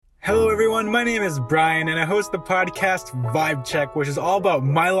everyone, my name is Brian and I host the podcast Vibe Check, which is all about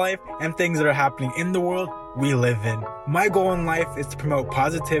my life and things that are happening in the world we live in. My goal in life is to promote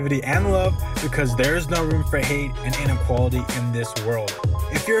positivity and love because there is no room for hate and inequality in this world.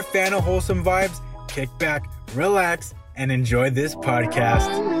 If you're a fan of wholesome vibes, kick back, relax, and enjoy this podcast.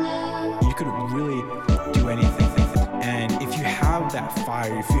 You could really do anything. And if you have that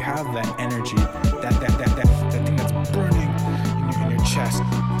fire, if you have that energy, that thing that's burning in your chest,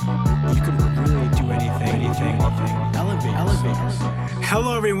 you could really do anything. Elevate.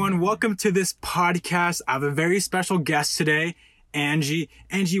 Hello, everyone. Welcome to this podcast. I have a very special guest today, Angie.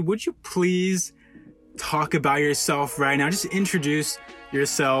 Angie, would you please talk about yourself right now? Just introduce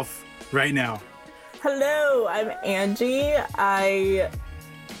yourself right now. Hello, I'm Angie. I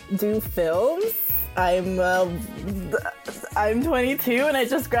do films. I'm 22 and I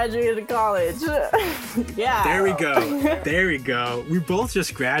just graduated college. Yeah. There we go. We both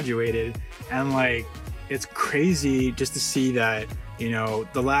just graduated and it's crazy just to see that,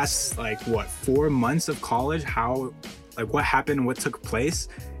 the last 4 months of college, how what happened, what took place,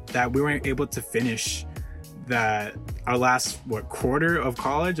 that we weren't able to finish that our last quarter of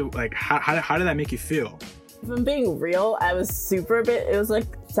college. How did that make you feel? If I'm being real, I was it was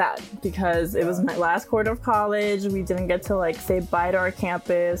sad because it was my last quarter of college. We didn't get to say bye to our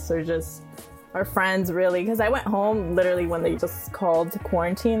campus or just our friends, really, because I went home literally when they just called to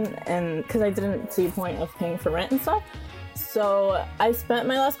quarantine, and because I didn't see a point of paying for rent and stuff. So I spent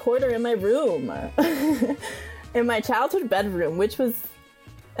my last quarter in my room, in my childhood bedroom, which was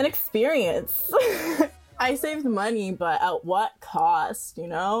an experience. I saved money, but at what cost,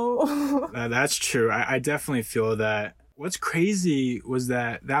 That's true. I definitely feel that. What's crazy was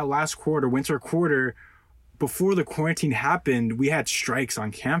that last quarter, winter quarter, before the quarantine happened, we had strikes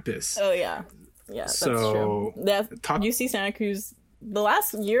on campus. Oh, yeah. Yeah, that's true. UC Santa Cruz, the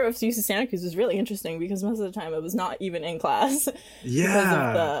last year of UC Santa Cruz was really interesting because most of the time it was not even in class. Yeah. Because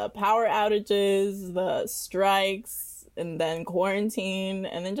of the power outages, the strikes, and then quarantine,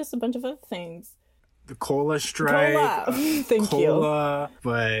 and then just a bunch of other things. The cola strike. Thank you.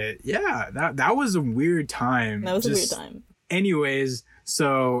 But yeah, that was a weird time. That was a weird time. Anyways,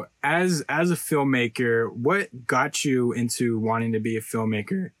 so as a filmmaker, what got you into wanting to be a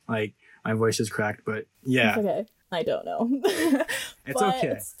filmmaker? My voice is cracked, but yeah. It's okay. I don't know. It's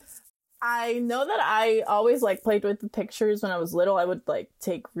okay. I know that I always played with the pictures when I was little. I would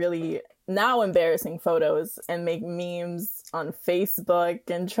take really now embarrassing photos and make memes on Facebook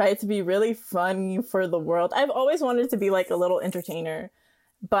and try to be really funny for the world. I've always wanted to be a little entertainer,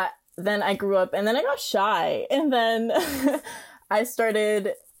 but then I grew up and then I got shy, and then I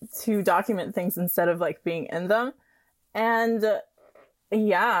started to document things instead of being in them. And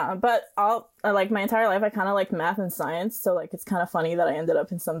yeah, but my entire life I kind of liked math and science, so it's kind of funny that I ended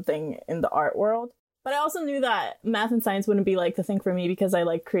up in something in the art world. But I also knew that math and science wouldn't be the thing for me because I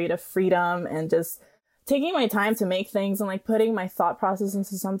creative freedom and just taking my time to make things and putting my thought process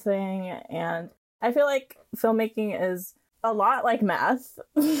into something. And I feel like filmmaking is a lot like math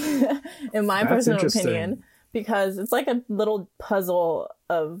in my personal opinion, because it's a little puzzle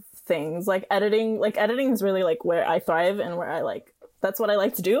of things. Editing is really where I thrive and where I that's what I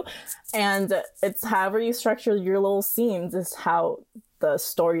like to do. And it's however you structure your little scenes is how the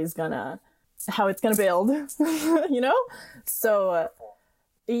story is how it's gonna build, So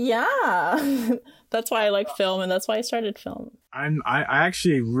yeah, that's why I like film, and that's why I started film. I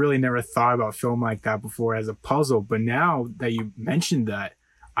actually really never thought about film like that before as a puzzle, but now that you mentioned that,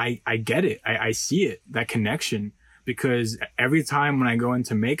 I get it. I see it, that connection, because every time when I go in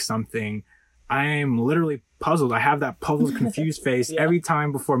to make something, I am literally puzzled. I have that puzzled, confused face every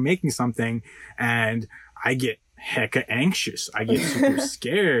time before making something, and I get hecka anxious. I get super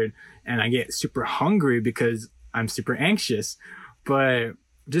scared, and I get super hungry because I'm super anxious. But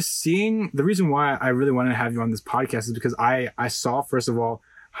just seeing, the reason why I really wanted to have you on this podcast is because I saw, first of all,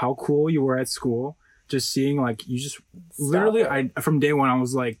 how cool you were at school. Just seeing you just literally, from day one, I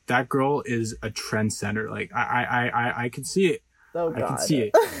was that girl is a trendsetter. I can see it. Oh, God. I can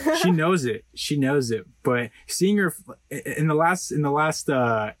see it. She knows it. But seeing her in the last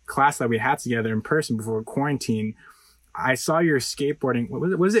class that we had together in person before quarantine, I saw your skateboarding. What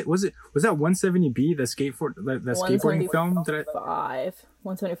was it? Was that 170B, the skateboarding film?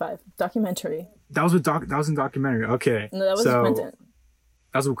 175 documentary. That was in documentary. Okay. No, that was Quentin.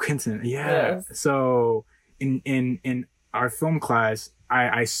 That was with Quentin. Yeah. Yes. So in our film class,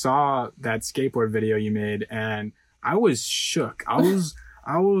 I saw that skateboard video you made, and I was shook. I was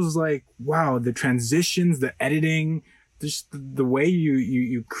like, wow, the transitions, the editing, just the way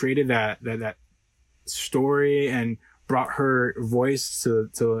you created that story and brought her voice to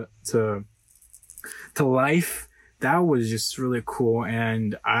to life. That was just really cool,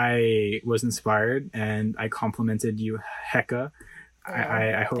 and I was inspired, and I complimented you, Hecka.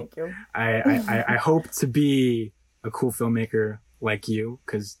 I hope thank you. I hope to be a cool filmmaker like you,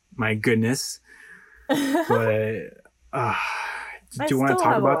 because my goodness. But do you want to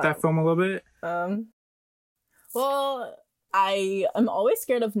talk about that film a little bit? Well, I am always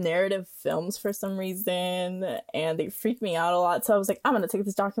scared of narrative films for some reason, and they freak me out a lot. So I was like, I'm gonna take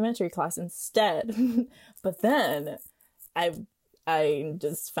this documentary class instead. But then I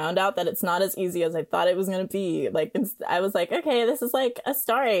just found out that it's not as easy as I thought it was gonna be. Like, I was like, okay, this is like a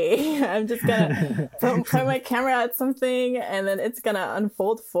story. I'm just gonna point my camera at something, and then it's gonna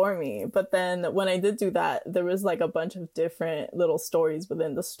unfold for me. But then when I did do that, there was like a bunch of different little stories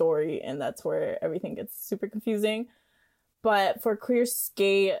within the story, and that's where everything gets super confusing. But for Queer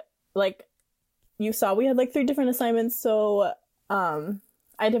Skate, like you saw, we had like 3 different assignments. So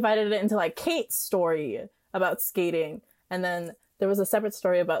I divided it into like Kate's story about skating. And then there was a separate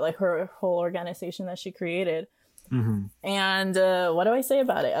story about like her whole organization that she created. Mm-hmm. And what do I say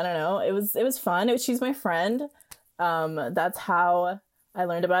about it? I don't know. It was fun. She's my friend. That's how I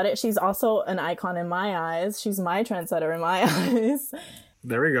learned about it. She's also an icon in my eyes. She's my trendsetter in my eyes.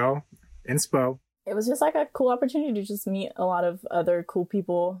 There we go. Inspo. It was just like a cool opportunity to just meet a lot of other cool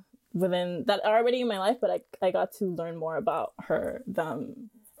people within that are already in my life, but I got to learn more about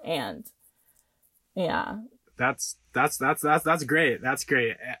them, and yeah. That's great. That's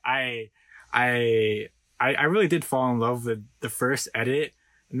great. I really did fall in love with the first edit.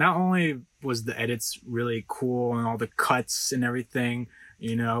 Not only was the edits really cool and all the cuts and everything,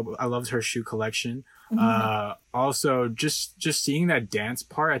 you know, I loved her shoe collection. Mm-hmm. Also just seeing that dance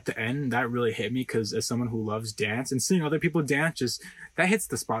part at the end, that really hit me, because as someone who loves dance and seeing other people dance, just that hits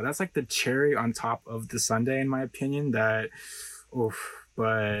the spot. That's like the cherry on top of the sundae, in my opinion. But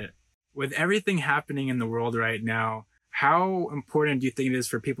with everything happening in the world right now, how important do you think it is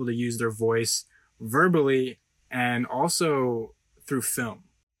for people to use their voice verbally and also through film?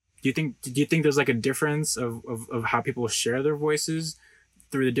 Do you think there's like a difference of how people share their voices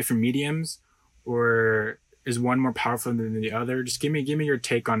through the different mediums? Or is one more powerful than the other? Just give me your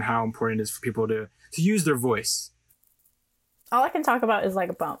take on how important it is for people to use their voice. All I can talk about is like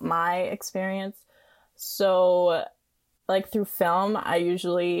about my experience. So like through film, I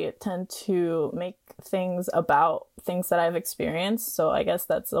usually tend to make things about things that I've experienced. So I guess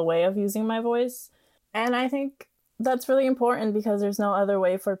that's a way of using my voice. And I think that's really important, because there's no other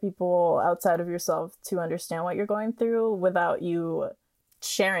way for people outside of yourself to understand what you're going through without you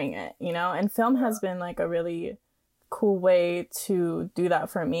sharing it, you know? And film has been like a really cool way to do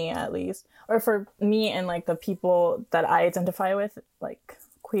that for me, at least, or for me and like the people that I identify with, like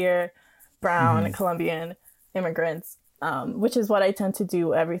queer, brown, Colombian immigrants, which is what I tend to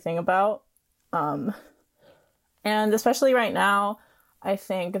do everything about. And especially right now, I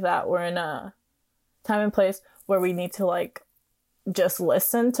think that we're in a time and place where we need to like just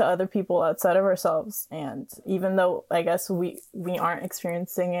listen to other people outside of ourselves. And even though I guess we aren't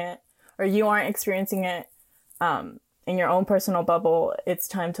experiencing it, or you aren't experiencing it in your own personal bubble, it's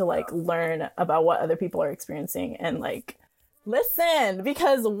time to like learn about what other people are experiencing and like listen.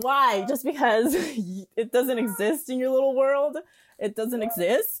 Because why? Just because it doesn't exist in your little world, it doesn't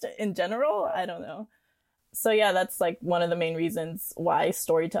exist in general? I don't know. So yeah, that's like one of the main reasons why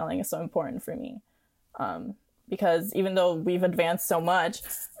storytelling is so important for me. Because even though we've advanced so much,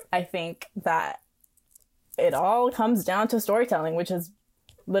 I think that it all comes down to storytelling, which is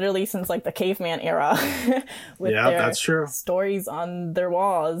literally since like the caveman era with their that's true. Stories on their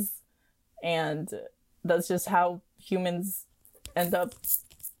walls. And that's just how humans end up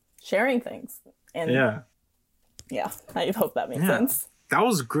sharing things. And yeah, I hope that makes sense. That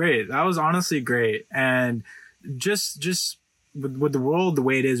was great. That was honestly great. And just with the world the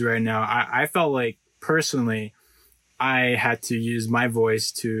way it is right now, I felt like personally I had to use my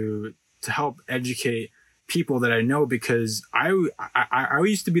voice to help educate people that I know, because I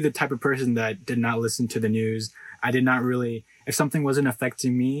used to be the type of person that did not listen to the news. I did not really, if something wasn't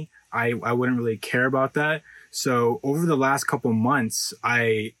affecting me, I wouldn't really care about that. So over the last couple months,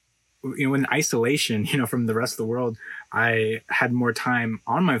 in isolation, from the rest of the world, I had more time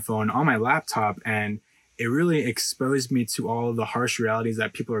on my phone, on my laptop, and it really exposed me to all of the harsh realities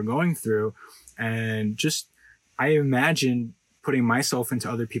that people are going through. And just, I imagine putting myself into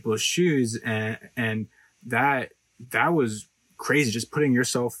other people's shoes, and that was crazy. Just putting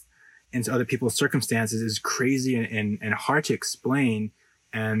yourself into other people's circumstances is crazy and hard to explain.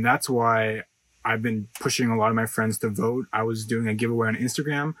 And that's why I've been pushing a lot of my friends to vote. I was doing a giveaway on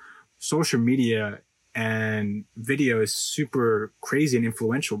Instagram. Social media and video is super crazy and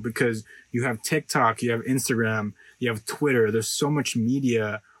influential because you have TikTok, you have Instagram, you have Twitter. There's so much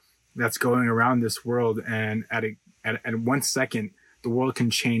media that's going around this world, and at 1 second, the world can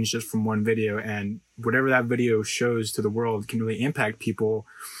change just from one video, and whatever that video shows to the world can really impact people.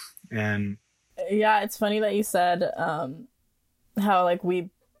 And yeah, it's funny that you said how like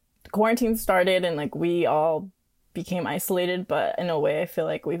quarantine started and like we all became isolated, but in a way I feel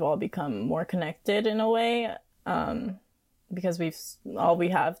like we've all become more connected in a way, because all we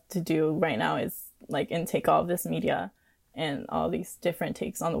have to do right now is like intake all of this media and all these different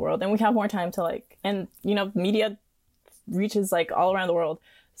takes on the world, and we have more time to like, and you know, media reaches like all around the world,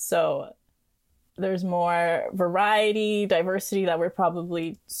 so there's more variety, diversity that we're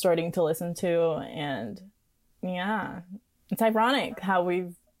probably starting to listen to. And yeah, it's ironic how we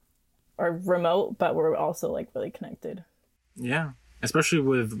are remote, but we're also like really connected. Yeah, especially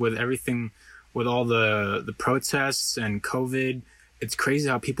with everything, with all the protests and COVID. It's crazy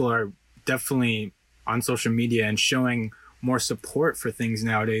how people are definitely on social media and showing more support for things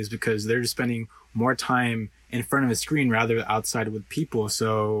nowadays because they're just spending more time in front of a screen rather than outside with people.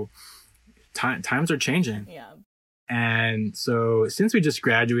 So times are changing. Yeah. And so since we just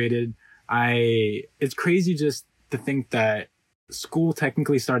graduated, it's crazy just to think that school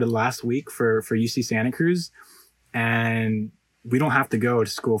technically started last week for UC Santa Cruz, and we don't have to go to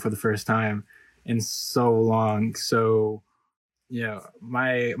school for the first time in so long. So yeah,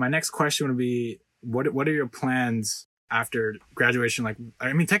 my next question would be, what are your plans after graduation? Like,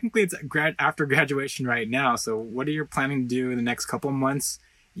 I mean, technically it's after graduation right now. So what are you planning to do in the next couple of months,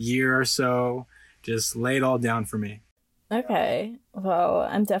 year or so? Just lay it all down for me. Okay. Well,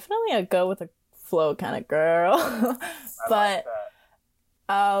 I'm definitely a go with the flow kind of girl. But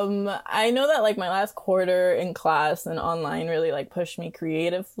I know that like my last quarter in class and online really like pushed me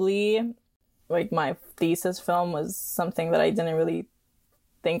creatively. Like my thesis film was something that I didn't really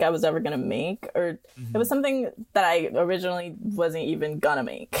think I was ever gonna make, or it was something that I originally wasn't even gonna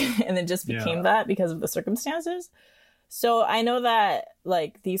make and it just became that because of the circumstances. So I know that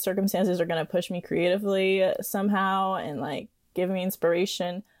like these circumstances are going to push me creatively somehow and like give me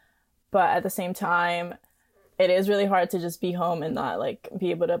inspiration. But at the same time, it is really hard to just be home and not like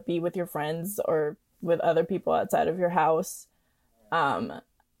be able to be with your friends or with other people outside of your house.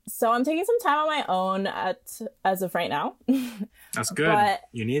 So I'm taking some time on my own as of right now. That's good. But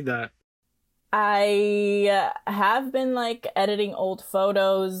you need that. I have been like editing old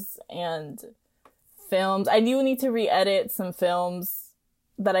photos and films. I do need to re-edit some films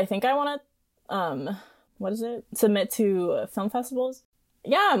that I think I want to submit to film festivals.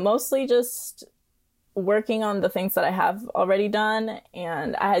 Yeah, mostly just working on the things that I have already done,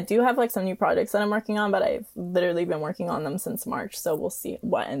 and I do have like some new projects that I'm working on, but I've literally been working on them since March, so we'll see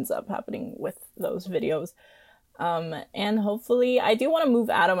what ends up happening with those videos. And hopefully I do want to move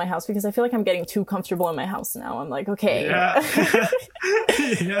out of my house because I feel like I'm getting too comfortable in my house now. I'm like, okay, yeah.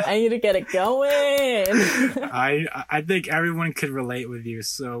 I need to get it going. I think everyone could relate with you.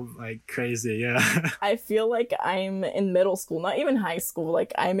 So like crazy. Yeah. I feel like I'm in middle school, not even high school.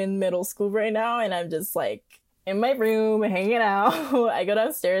 Like I'm in middle school right now and I'm just like in my room hanging out. I go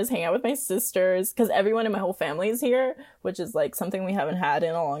downstairs, hang out with my sisters because everyone in my whole family is here, which is like something we haven't had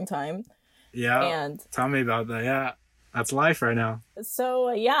in a long time. Yeah. And tell me about that. Yeah. That's life right now.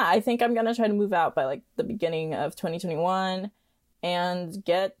 So yeah, I think I'm going to try to move out by like the beginning of 2021 and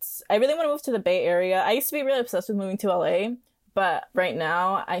I really want to move to the Bay Area. I used to be really obsessed with moving to LA, but right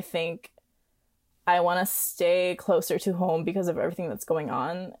now I think I want to stay closer to home because of everything that's going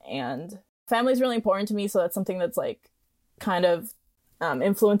on, and family is really important to me. So that's something that's like kind of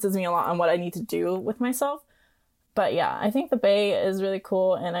influences me a lot on what I need to do with myself. But yeah, I think the Bay is really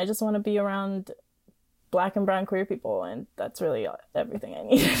cool, and I just want to be around Black and brown queer people, and that's really everything I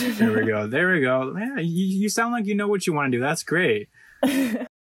need. There we go. Yeah, you sound like you know what you want to do. That's great.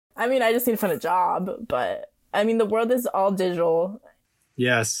 I mean, I just need to find a job, but I mean, the world is all digital.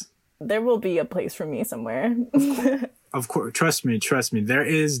 Yes. There will be a place for me somewhere. Of course. Trust me. There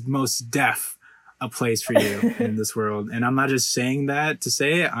is most def a place for you in this world. And I'm not just saying that to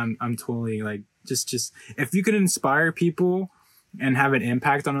say it. I'm totally like, just if you could inspire people and have an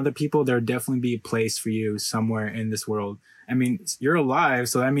impact on other people, there'll definitely be a place for you somewhere in this world. I mean, you're alive,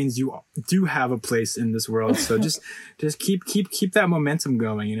 so that means you do have a place in this world. So just keep that momentum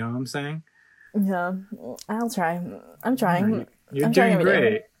going. You know what I'm saying? Yeah, I'll try. I'm trying. You're I'm doing trying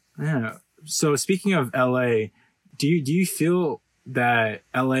great. Yeah. So speaking of LA, do you feel that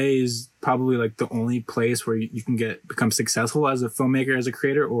LA is probably like the only place where you can become successful as a filmmaker, as a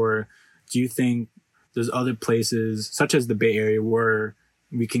creator, or do you think there's other places such as the Bay Area where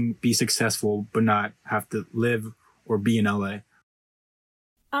we can be successful but not have to live or be in LA?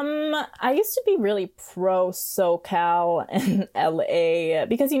 I used to be really pro SoCal and LA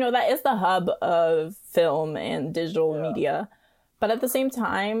because, you know, that is the hub of film and digital media. But at the same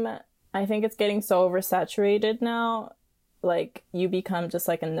time, I think it's getting so oversaturated now. Like, you become just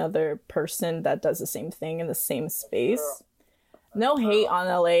like another person that does the same thing in the same space. No hate on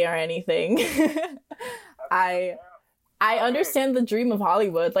LA or anything. I understand the dream of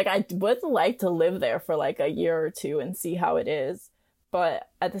Hollywood. Like, I would like to live there for like a year or two and see how it is. But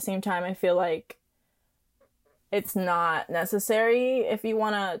at the same time, I feel like it's not necessary if you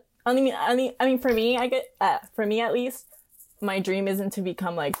want to. I mean, for me, for me at least, my dream isn't to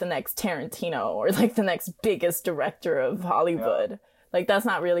become like the next Tarantino or like the next biggest director of Hollywood. Yeah. Like, that's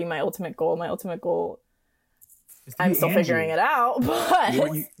not really my ultimate goal. My ultimate goal, I'm still figuring it out, but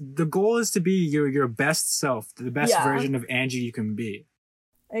the goal is to be your best self, the best version of Angie you can be.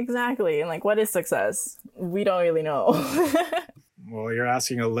 Exactly. And like, what is success? We don't really know. Well, you're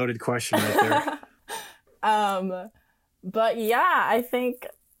asking a loaded question right there. But yeah, I think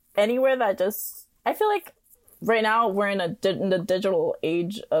anywhere that just, I feel like right now we're in the digital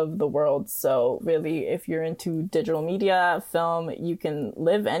age of the world. So really, if you're into digital media, film, you can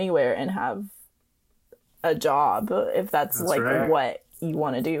live anywhere and have a job if that's like right. What you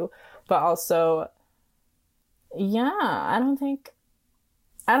want to do. But also, yeah, I don't think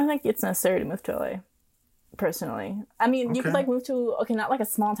it's necessary to move to LA. Personally, I mean, you could like move to not like a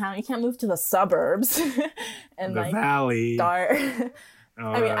small town. You can't move to the suburbs and the valley. Start.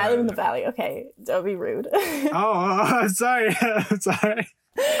 I mean, I live in the valley. Okay, don't be rude. Sorry, sorry.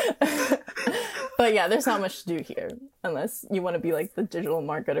 But yeah, there's not much to do here unless you want to be like the digital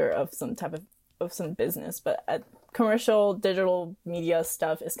marketer of some type of some business. But commercial digital media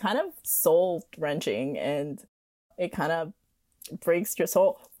stuff is kind of soul wrenching and it kind of breaks your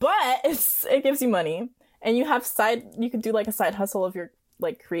soul. But it gives you money. And you could do like a side hustle of your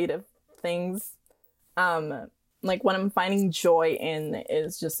like creative things. Like what I'm finding joy in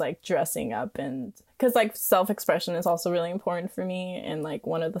is just like dressing up, and because like self-expression is also really important for me. And like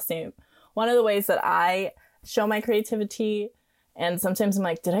one of the ways that I show my creativity, and sometimes I'm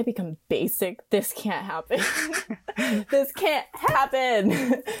like, did I become basic? This can't happen. This can't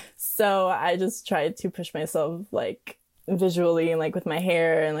happen. So I just try to push myself like visually and like with my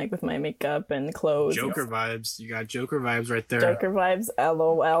hair and like with my makeup and clothes. Joker vibes. You got Joker vibes right there. Joker vibes.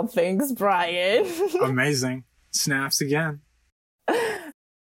 LOL. Thanks, Brian. Amazing. Snaps again.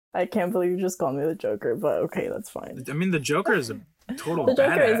 I can't believe you just called me the Joker, but okay, that's fine. I mean, the Joker is a total The Joker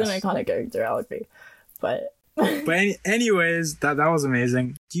badass. is an iconic character, I'll agree. But anyways, that was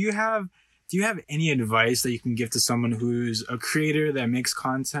amazing. Do you have any advice that you can give to someone who's a creator that makes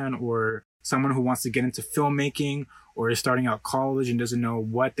content, or someone who wants to get into filmmaking, or is starting out college and doesn't know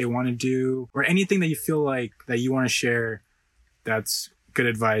what they want to do, or anything that you feel like that you want to share that's good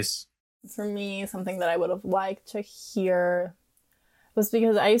advice? For me, something that I would have liked to hear was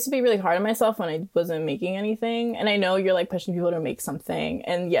because I used to be really hard on myself when I wasn't making anything. And I know you're like pushing people to make something.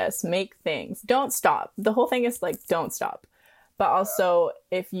 And yes, make things. Don't stop. The whole thing is like, don't stop. But also,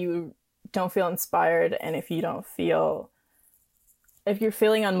 if you don't feel inspired and if you're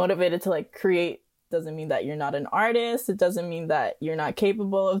feeling unmotivated to like create, doesn't mean that you're not an artist. It doesn't mean that you're not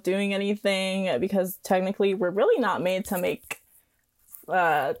capable of doing anything, because technically we're really not made to make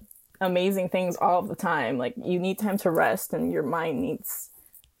amazing things all of the time. Like, you need time to rest and your mind needs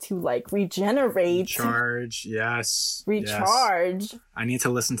to like regenerate. Recharge. Yes. Recharge. Yes. I need to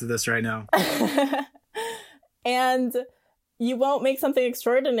listen to this right now. And you won't make something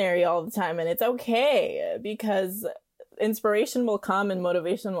extraordinary all the time, and it's okay, because inspiration will come and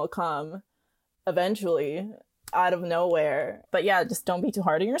motivation will come eventually out of nowhere. But yeah, just don't be too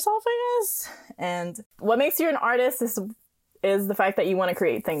hard on yourself, I guess. And what makes you an artist is the fact that you want to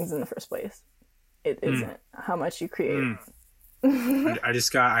create things in the first place. It isn't how much you create. I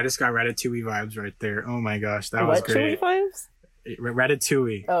just got Ratatouille vibes right there. Oh my gosh, that was great. What vibes?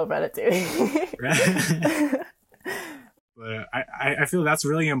 Ratatouille. Oh, Ratatouille. But I feel that's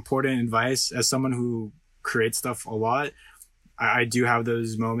really important advice as someone who creates stuff a lot. I do have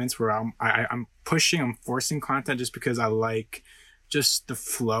those moments where I'm forcing content just because I like just the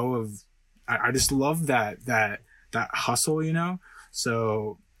flow of, I just love that hustle, you know?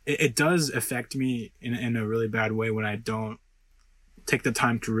 So it does affect me in a really bad way when I don't take the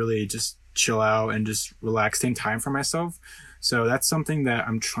time to really just chill out and just relax, take time for myself. So that's something that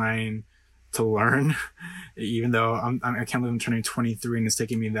I'm trying to learn, even though I can't believe I'm turning 23 and it's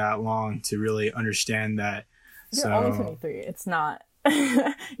taking me that long to really understand that. You're only 23. It's not.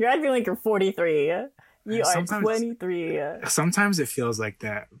 You're acting like you're 43. You are 23. Sometimes it feels like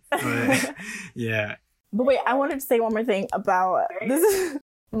that, but yeah. But wait, I wanted to say one more thing about this. Is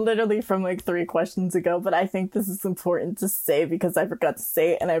literally from like 3 questions ago, but I think this is important to say because I forgot to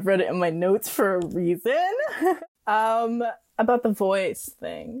say it and I've read it in my notes for a reason. About the voice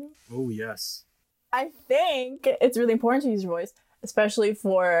thing. Oh, yes. I think it's really important to use your voice, especially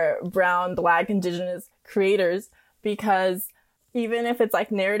for brown, black, indigenous creators, because even if it's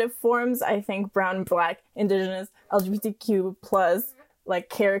like narrative forms, I think brown, black, indigenous, LGBTQ plus like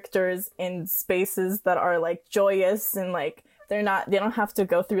characters in spaces that are like joyous and like they don't have to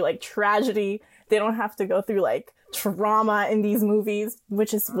go through like tragedy. They don't have to go through like trauma in these movies,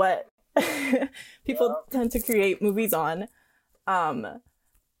 which is what people tend to create movies on.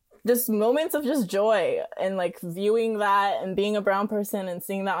 Just moments of just joy and like viewing that and being a brown person and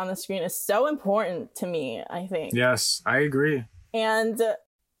seeing that on the screen is so important to me, I think. Yes, I agree. And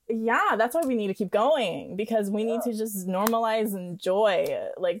yeah, that's why we need to keep going, because we need to just normalize and joy.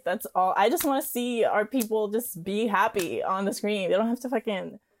 Like, that's all. I just want to see our people just be happy on the screen. They don't have to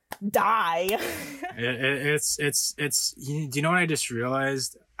fucking die. it's do you know what I just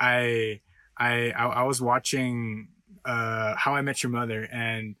realized? I was watching How I Met Your Mother,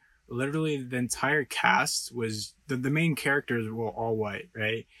 and literally the entire cast was the main characters were all white,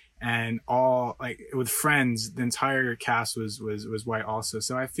 right? And all like with Friends, the entire cast was white also.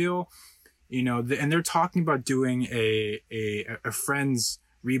 So I feel, you know, and they're talking about doing a Friends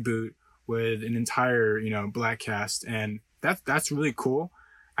reboot with an entire, you know, black cast, and that's really cool.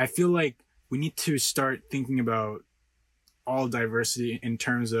 I feel like we need to start thinking about all diversity in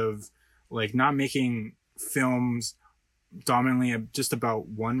terms of like not making films dominantly just about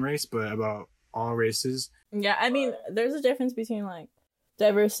one race, but about all races. Yeah, I mean, there's a difference between like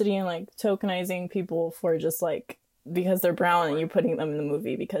diversity and like tokenizing people for just like because they're brown and you're putting them in the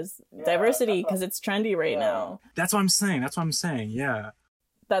movie, because diversity, because it's trendy right now. That's what I'm saying. Yeah.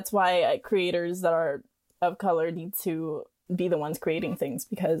 That's why creators that are of color need to be the ones creating things,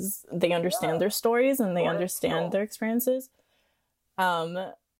 because they understand their stories and they understand their experiences.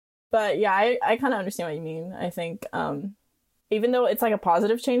 But yeah, I kind of understand what you mean. I think even though it's like a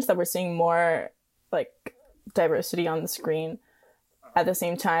positive change that we're seeing more like diversity on the screen, at the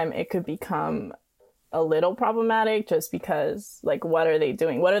same time, it could become a little problematic just because, like, what are they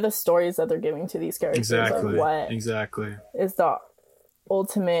doing? What are the stories that they're giving to these characters? Exactly. What exactly is the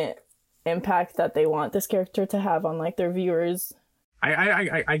ultimate impact that they want this character to have on, like, their viewers?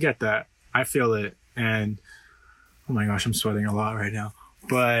 I get that. I feel it. And, oh my gosh, I'm sweating a lot right now.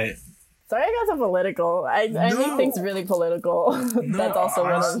 But... Sorry, I got so political. I make things really political. No, That's also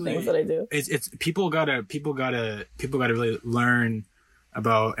honestly, one of the things that I do. It's people gotta really learn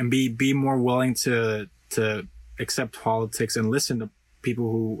about and be more willing to accept politics and listen to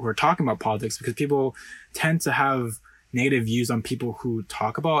people who are talking about politics, because people tend to have negative views on people who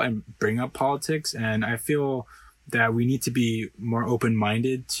talk about and bring up politics. And I feel that we need to be more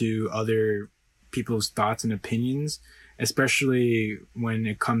open-minded to other people's thoughts and opinions, especially when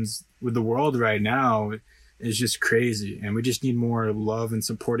it comes with the world right now. Is just crazy, and we just need more love and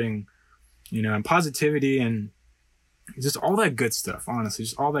supporting, you know, and positivity and just all that good stuff. Honestly,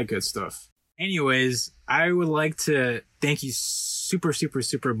 just all that good stuff. Anyways, I would like to thank you super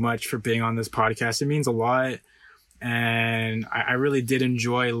much for being on this podcast. It means a lot, and I really did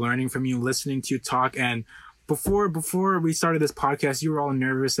enjoy learning from you, listening to you talk. And before we started this podcast, you were all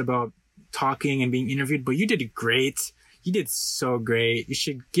nervous about talking and being interviewed, but you did great. You did so great. You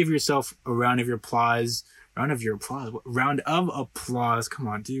should give yourself a round of applause. Round of applause. Come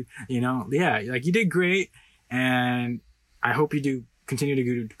on, dude. You know, yeah, like you did great. And I hope you continue to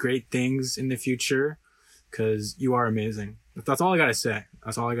do great things in the future, because you are amazing. That's all I gotta say.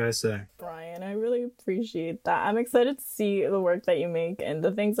 Brian, I really appreciate that. I'm excited to see the work that you make and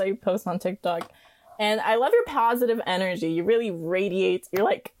the things that you post on TikTok. And I love your positive energy. You really radiate. You're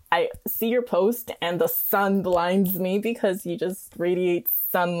like, I see your post and the sun blinds me because you just radiate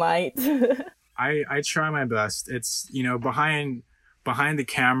sunlight. I try my best. It's, you know, behind the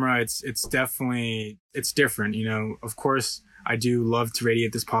camera, it's definitely, it's different. You know, of course I do love to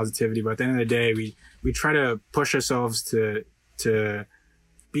radiate this positivity, but at the end of the day, we try to push ourselves to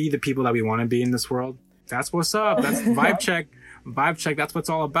be the people that we want to be in this world. That's what's up. That's Vibe Check. That's what it's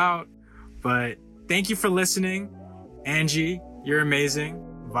all about. But thank you for listening. Angie, you're amazing.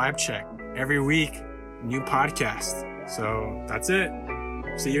 Vibe Check. Every week, new podcast. So that's it.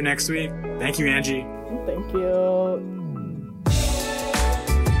 See you next week. Thank you, Angie. Thank you.